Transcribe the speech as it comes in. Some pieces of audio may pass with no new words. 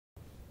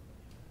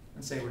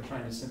Let's say we're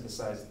trying to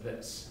synthesize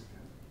this.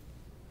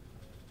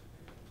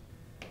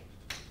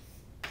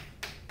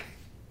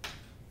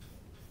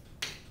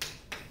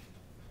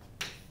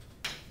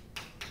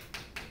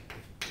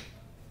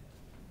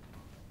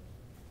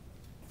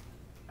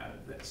 Out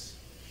of this.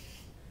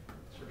 So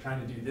we're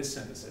trying to do this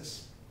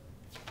synthesis.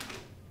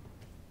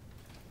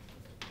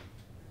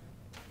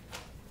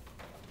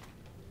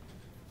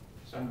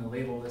 So I'm going to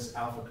label this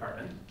alpha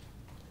carbon.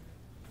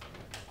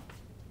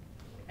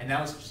 And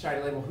now let's try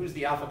to label who's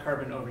the alpha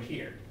carbon over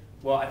here.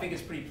 Well, I think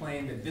it's pretty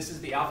plain that this is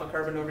the alpha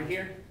carbon over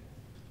here.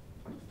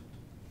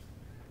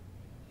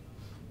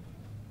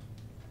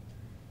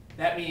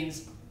 That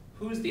means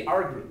who's the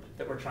R group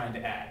that we're trying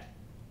to add?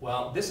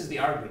 Well, this is the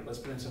R group. Let's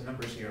put in some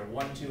numbers here,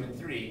 1, 2, and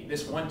 3.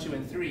 This 1, 2,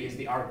 and 3 is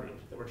the R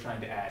group that we're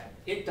trying to add.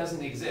 It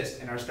doesn't exist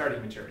in our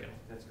starting material.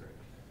 That's correct.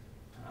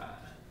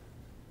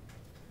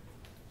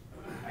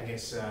 I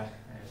guess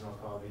I'll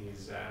call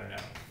these, I don't know,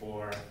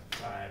 4,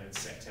 5, and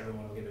 6.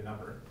 Everyone will get a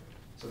number.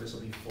 So this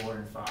will be 4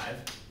 and 5.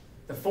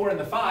 The 4 and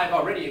the 5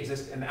 already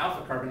exist, and the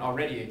alpha carbon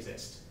already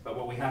exists. But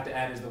what we have to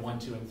add is the 1,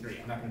 2, and 3.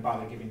 I'm not going to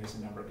bother giving this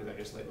a number because I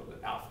just labeled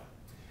it alpha.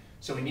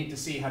 So we need to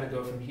see how to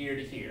go from here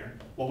to here.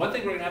 Well, one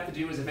thing we're going to have to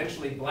do is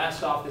eventually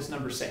blast off this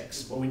number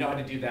 6. Well, we know how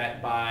to do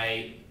that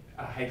by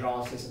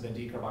hydrolysis and then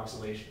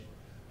decarboxylation.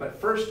 But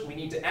first, we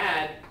need to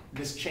add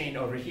this chain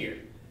over here.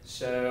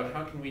 So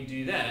how can we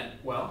do that?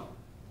 Well,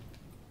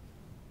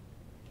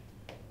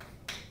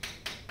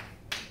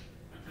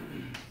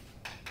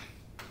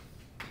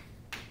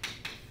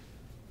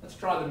 let's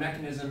draw the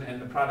mechanism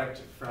and the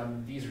product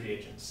from these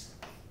reagents.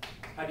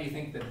 How do you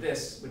think that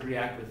this would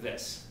react with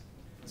this?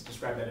 Let's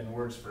describe that in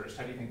words first.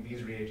 How do you think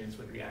these reagents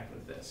would react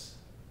with this?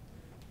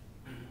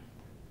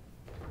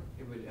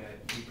 It would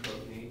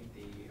deprotonate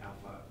the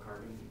alpha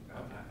carbon,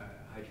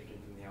 hydrogen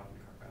from the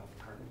alpha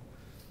carbon.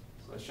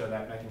 So let's show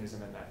that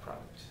mechanism and that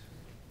product.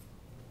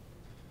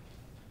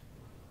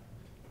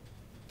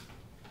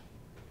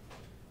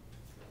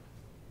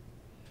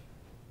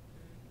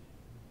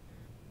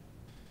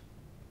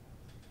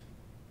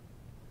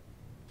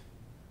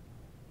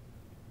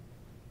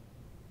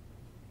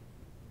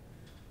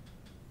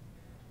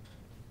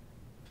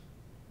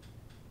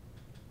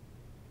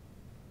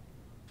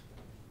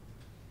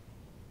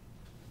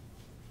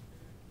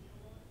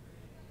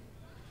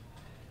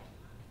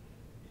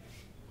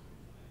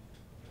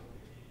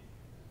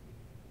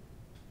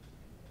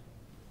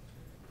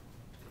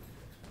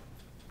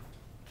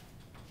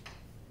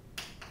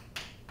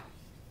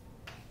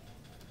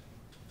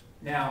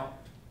 Now,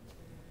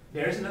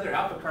 there's another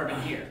alpha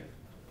carbon here.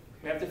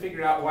 We have to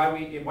figure out why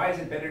is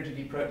it better to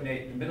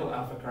deprotonate the middle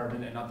alpha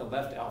carbon and not the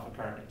left alpha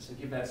carbon. So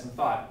give that some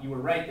thought. You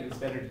were right that it's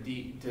better to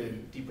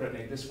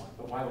deprotonate this one,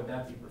 but why would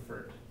that be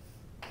preferred?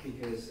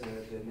 Because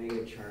the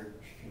negative charge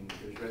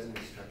there's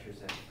resonance structures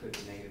that put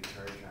the negative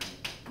charge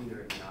on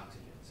either of the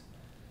oxygens.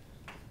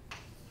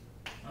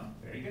 Oh,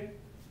 very good.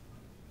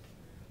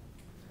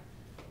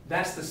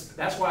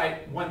 That's why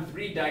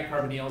 1,3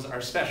 dicarbonyls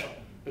are special,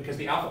 because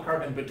the alpha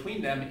carbon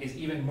between them is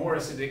even more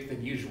acidic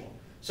than usual.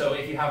 So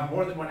if you have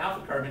more than one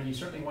alpha carbon, you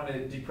certainly want to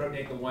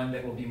deprotonate the one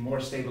that will be more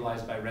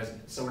stabilized by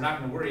resonance. So we're not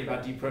going to worry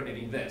about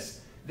deprotonating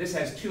this. This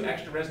has 2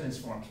 extra resonance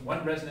forms.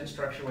 One resonance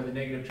structure where the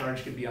negative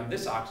charge could be on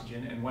this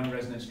oxygen, and one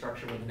resonance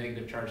structure where the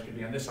negative charge could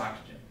be on this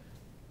oxygen.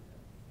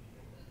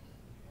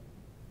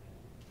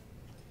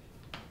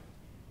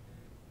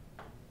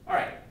 All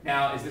right,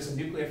 now is this a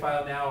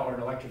nucleophile now or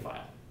an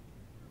electrophile?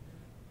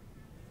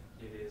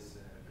 It is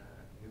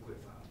a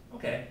nucleophile.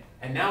 Okay,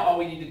 and now all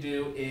we need to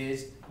do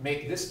is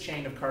make this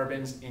chain of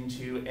carbons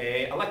into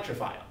an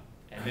electrophile,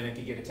 and then it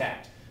can get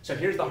attacked. So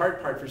here's the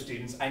hard part for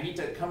students. I need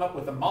to come up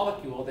with a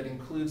molecule that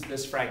includes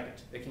this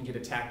fragment that can get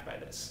attacked by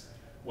this.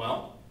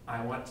 Well,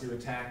 I want to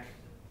attack,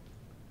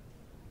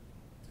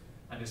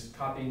 I'm just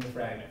copying the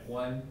fragment,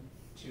 1,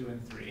 2,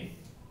 and 3.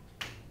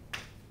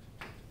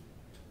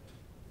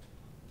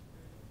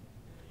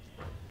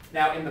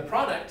 Now in the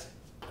product,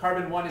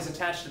 carbon 1 is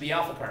attached to the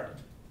alpha carbon.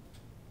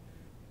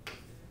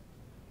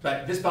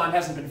 But this bond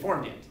hasn't been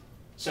formed yet.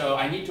 So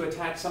I need to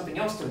attach something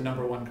else to the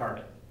number 1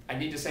 carbon. I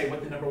need to say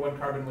what the number 1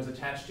 carbon was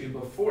attached to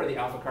before the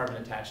alpha carbon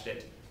attached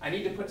it. I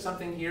need to put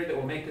something here that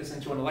will make this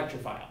into an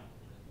electrophile.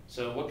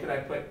 So what could I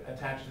put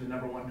attached to the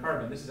number 1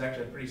 carbon? This is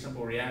actually a pretty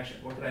simple reaction.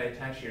 What could I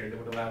attach here that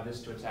would allow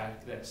this to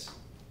attack this?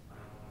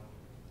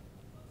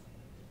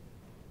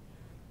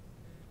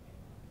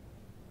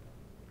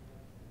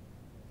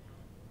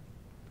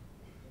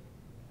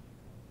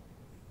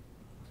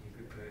 You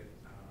could put,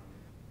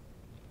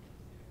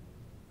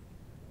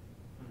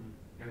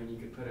 I mean, you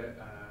could put a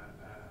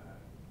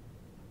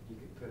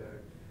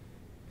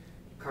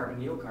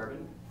carbonyl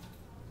carbon.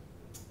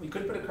 We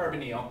could put a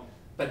carbonyl,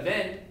 but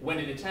then when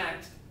it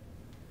attacked,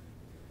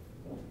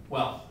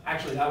 well,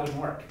 actually that wouldn't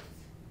work.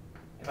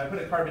 If I put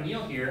a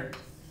carbonyl here,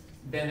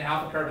 then the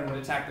alpha carbon would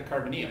attack the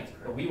carbonyl,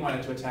 but we want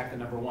it to attack the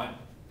number 1.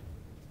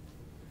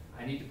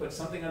 I need to put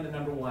something on the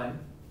number 1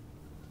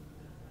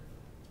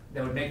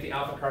 that would make the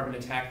alpha carbon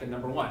attack the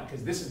number 1,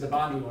 because this is the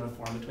bond we want to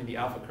form between the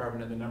alpha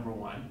carbon and the number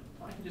 1.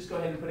 I can just go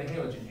ahead and put a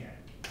halogen here.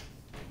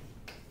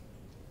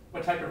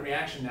 what type of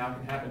reaction now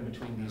can happen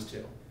between these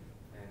two?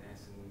 And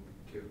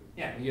SN2.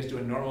 Yeah, we just do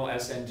a normal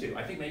SN2.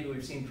 I think maybe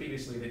we've seen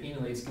previously that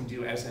enolates can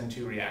do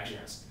SN2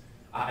 reactions.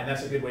 And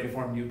that's a good way to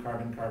form new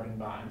carbon-carbon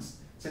bonds.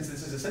 Since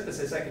this is a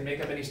synthesis, I can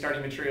make up any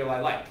starting material I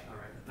like. All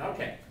right.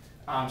 Okay.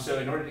 So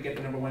in order to get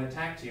the number 1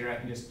 attacked here, I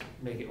can just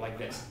make it like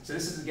this. So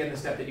this is, again, the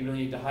step that you really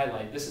need to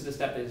highlight. This is the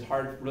step that is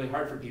really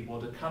hard for people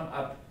to come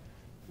up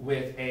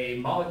with a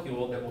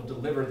molecule that will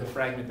deliver the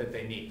fragment that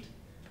they need.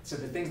 So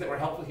the things that were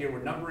helpful here were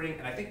numbering,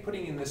 and I think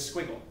putting in this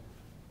squiggle.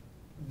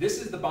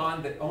 This is the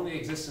bond that only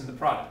exists in the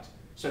product.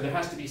 So there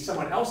has to be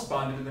someone else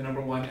bonded to the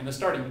number 1 in the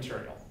starting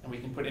material. And we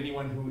can put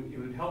anyone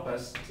who would help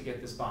us to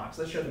get this bond.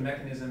 So let's show the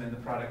mechanism and the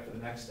product for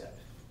the next step.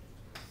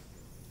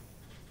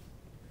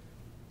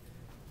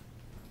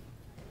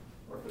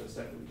 Or for the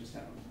step that we just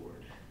had on the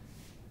board.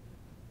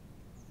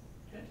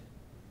 Okay.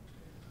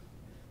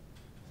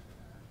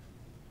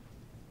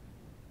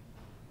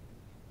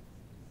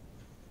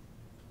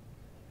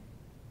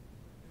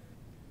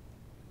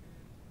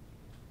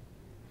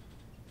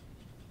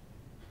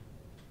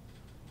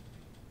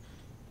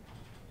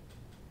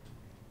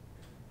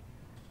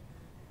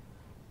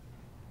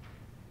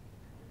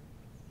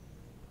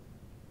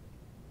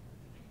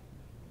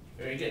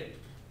 Very good.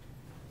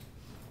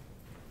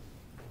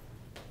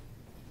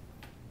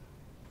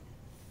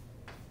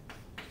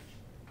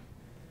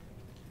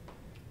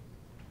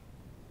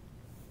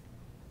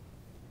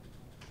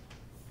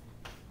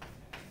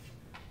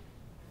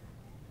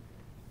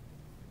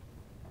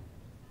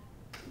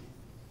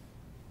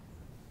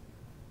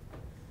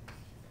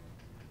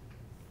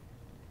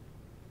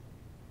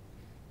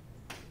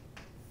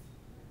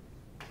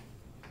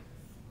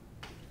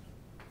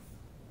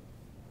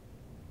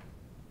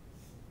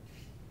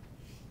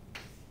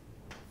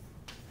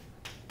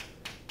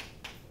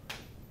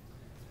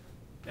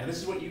 Now this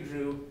is what you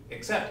drew,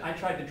 except I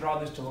tried to draw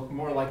this to look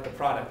more like the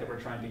product that we're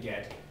trying to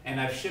get.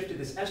 And I've shifted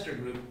this ester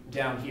group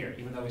down here,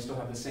 even though we still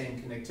have the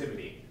same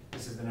connectivity.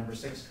 This is the number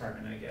 6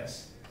 carbon, I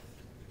guess.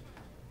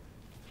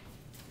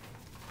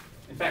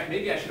 In fact,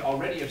 maybe I should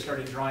already have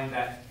started drawing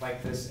that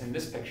like this in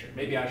this picture.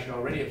 Maybe I should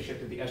already have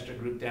shifted the ester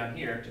group down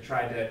here to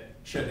try to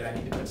show that I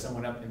need to put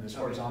someone up in this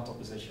horizontal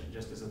position,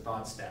 just as a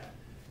thought step.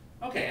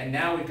 Okay, and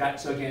now we've got,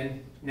 so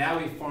again, now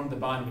we've formed the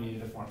bond we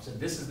needed to form. So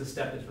this is the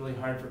step that's really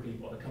hard for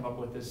people to come up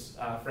with this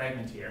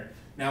fragment here.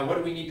 Now what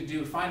do we need to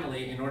do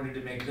finally in order to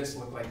make this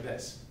look like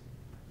this?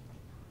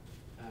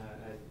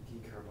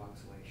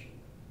 Decarboxylation.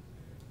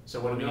 So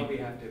what do we need? We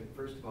have to,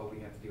 first of all, we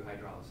have to do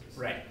hydrolysis.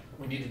 Right,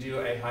 we need to do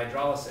a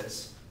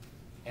hydrolysis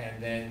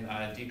and then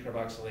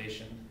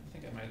decarboxylation. I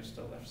think I might have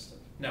still left stuff.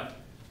 No,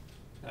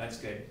 that's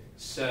good.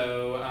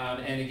 So,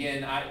 and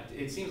again,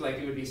 it seems like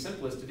it would be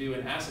simplest to do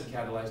an acid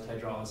catalyzed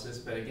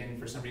hydrolysis, but again,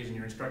 for some reason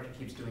your instructor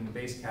keeps doing the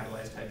base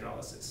catalyzed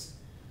hydrolysis.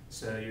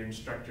 So your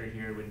instructor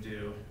here would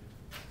do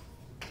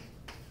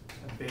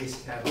a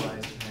base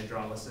catalyzed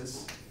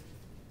hydrolysis.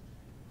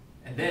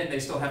 And then they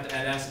still have to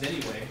add acid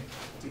anyway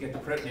to get the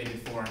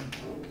protonated form.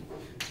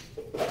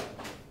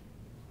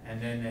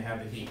 And then they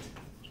have the heat.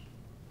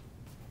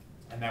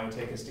 And that would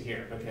take us to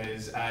here,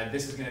 because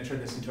this is going to turn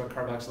this into a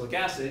carboxylic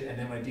acid, and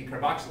then when it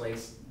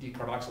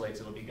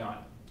decarboxylates, it'll be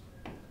gone.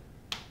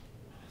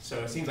 So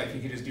it seems like you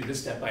could just do this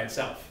step by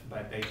itself,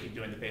 but they keep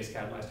doing the base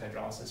catalyzed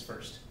hydrolysis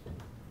first.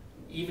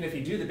 Even if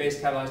you do the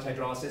base catalyzed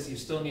hydrolysis, you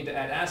still need to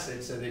add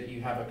acid so that you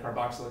have a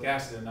carboxylic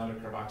acid and not a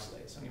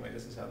carboxylate. So anyway,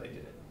 this is how they did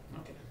it.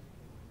 Okay.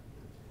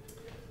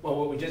 Well,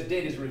 what we just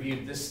did is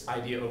reviewed this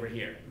idea over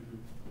here.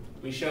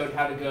 We showed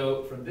how to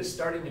go from this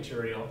starting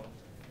material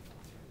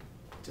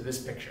to this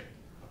picture.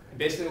 And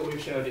basically what we've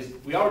showed is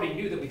we already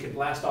knew that we could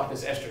blast off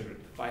this ester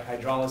group by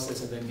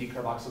hydrolysis and then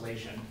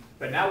decarboxylation.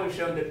 But now we've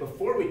shown that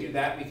before we do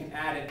that, we can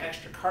add an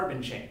extra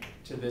carbon chain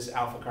to this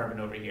alpha carbon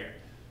over here.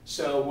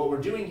 So what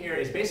we're doing here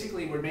is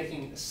basically we're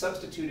making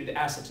substituted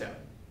acetone.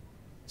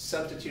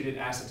 Substituted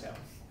acetone.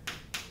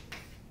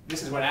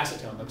 This is what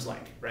acetone looks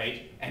like,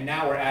 right? And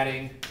now we're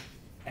adding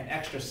an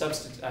extra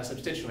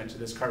substituent to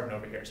this carbon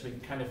over here. So we can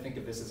kind of think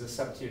of this as a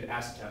substituted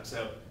acetone.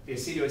 So the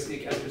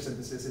acetoacetic ester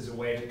synthesis is a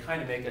way to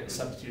kind of make a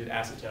substituted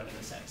acetone in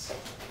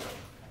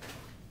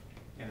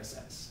a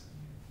sense.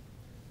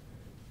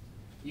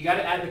 You got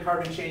to add the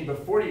carbon chain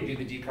before you do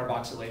the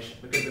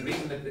decarboxylation, because the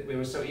reason that it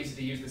was so easy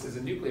to use this as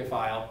a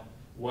nucleophile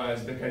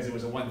was because it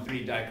was a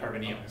 1,3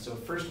 dicarbonyl. So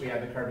first we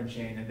add the carbon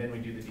chain and then we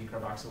do the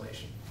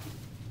decarboxylation.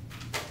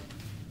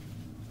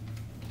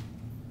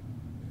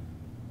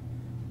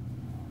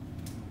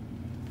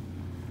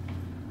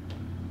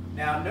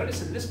 Now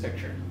notice in this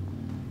picture,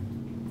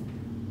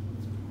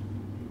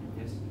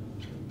 Yes.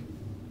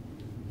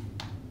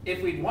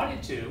 if we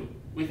wanted to,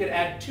 we could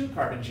add 2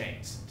 carbon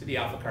chains to the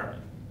alpha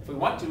carbon. If we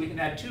want to, we can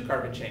add 2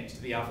 carbon chains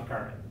to the alpha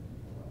carbon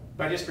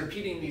by just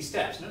repeating these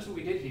steps. Notice what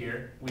we did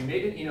here. We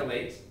made an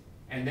enolate,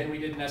 and then we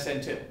did an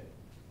SN2.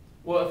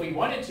 Well, if we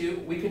wanted to,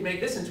 we could make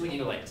this into an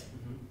enolate,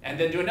 and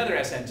then do another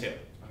SN2,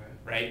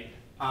 right?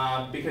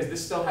 Because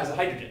this still has a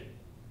hydrogen.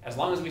 As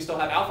long as we still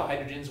have alpha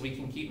hydrogens, we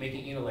can keep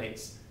making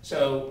enolates.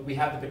 So we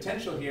have the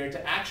potential here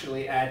to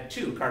actually add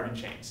 2 carbon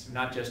chains,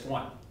 not just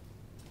 1.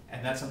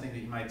 And that's something that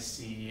you might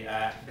see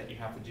that you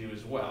have to do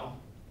as well.